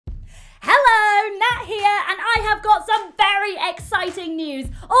I've got some very exciting news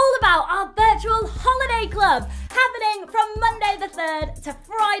all about our virtual holiday club happening from Monday the 3rd to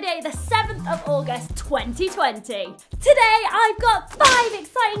Friday the 7th of August 2020. Today I've got 5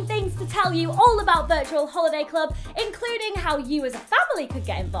 exciting things to tell you all about Virtual Holiday Club, including how you as a family could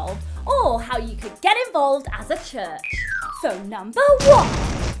get involved or how you could get involved as a church. So number 1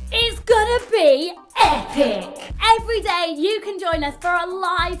 is gonna be epic. Every day you can join us for a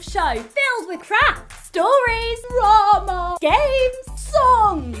live show filled with crafts, stories, drama, games,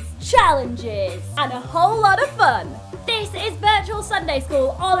 songs, challenges, and a whole lot of fun. This is Virtual Sunday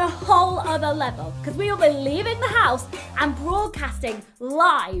School on a whole other level because we will be leaving the house and broadcasting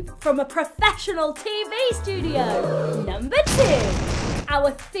live from a professional TV studio. Number 2,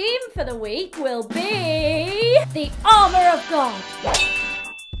 our theme for the week will be the Armour of God.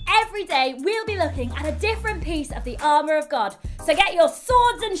 Every day we'll be looking at a different piece of the Armour of God, so get your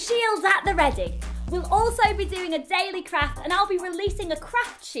swords and shields at the ready. We'll also be doing a daily craft and I'll be releasing a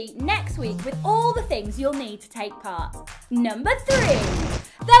craft sheet next week with all the things you'll need to take part. Number 3,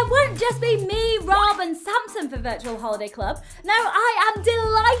 there won't just be me, Rob and Samson for Virtual Holiday Club. No, I am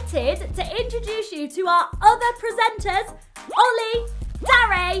delighted to introduce you to our other presenters, Ollie,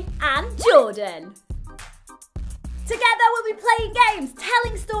 Darray and Jordan. Together we'll be playing games,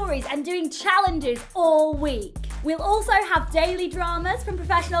 telling stories and doing challenges all week. We'll also have daily dramas from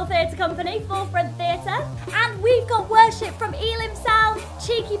professional theatre company, Forefront Theatre. And we've got worship from Elim Sound,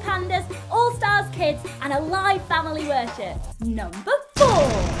 Cheeky Pandas, All Stars Kids and a live family worship. Number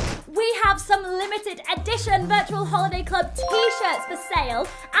 4, we have some limited edition Virtual Holiday Club t-shirts for sale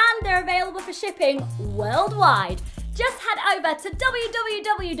and they're available for shipping worldwide. Just head over to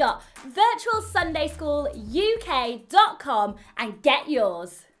www.virtualsundayschooluk.com and get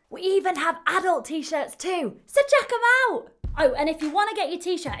yours. We even have adult t-shirts too, so check them out. Oh, and if you want to get your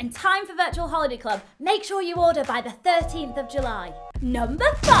t-shirt in time for Virtual Holiday Club, make sure you order by the 13th of July.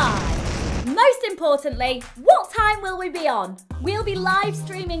 Number 5, most importantly, what time will we be on? We'll be live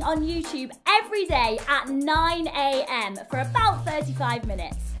streaming on YouTube every day at 9 AM for about 35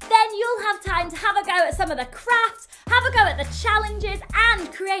 minutes. Then you'll have time to have a go at some of the crafts, have a go at the challenges and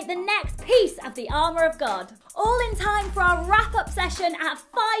create the next piece of the Armour of God. All in time for our wrap-up session at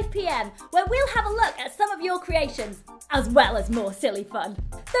 5 PM where we'll have a look at some of your creations, as well as more silly fun.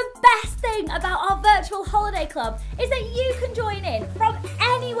 The best thing about our Virtual Holiday Club is that you can join in from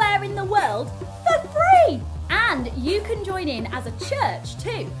anywhere in the world for free. And you can join in as a church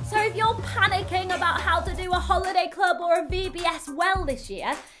too. So if you're panicking about how to do a holiday club or a VBS well this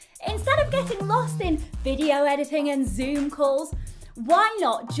year, instead of getting lost in video editing and Zoom calls, why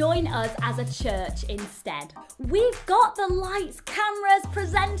not join us as a church instead? We've got the lights, cameras,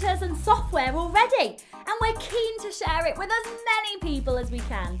 presenters and software already, and we're keen to share it with as many people as we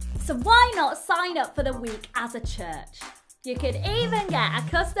can. So why not sign up for the week as a church? You could even get a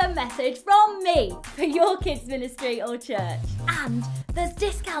custom message from me for your kids' ministry or church. And there's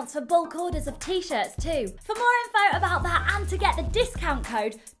discounts for bulk orders of t-shirts too. For more info about that and to get the discount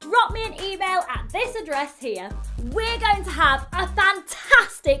code, drop me an email at this address here. We're going to have a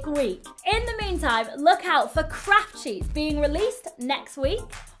fantastic week. In the meantime, look out for craft sheets being released next week.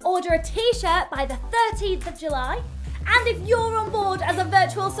 Order a t-shirt by the 13th of July. And if you're on board as a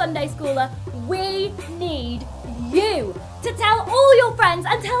Virtual Sunday Schooler, we need you to tell all your friends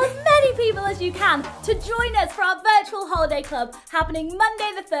and tell as many people as you can to join us for our Virtual Holiday Club happening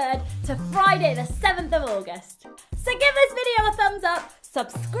Monday the 3rd to Friday the 7th of August. So give this video a thumbs up,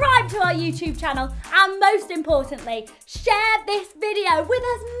 subscribe to our YouTube channel and most importantly, share this video with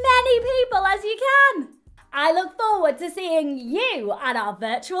as many people as you can. I look forward to seeing you at our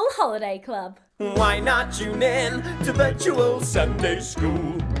Virtual Holiday Club. Why not tune in to Virtual Sunday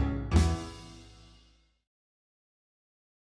School?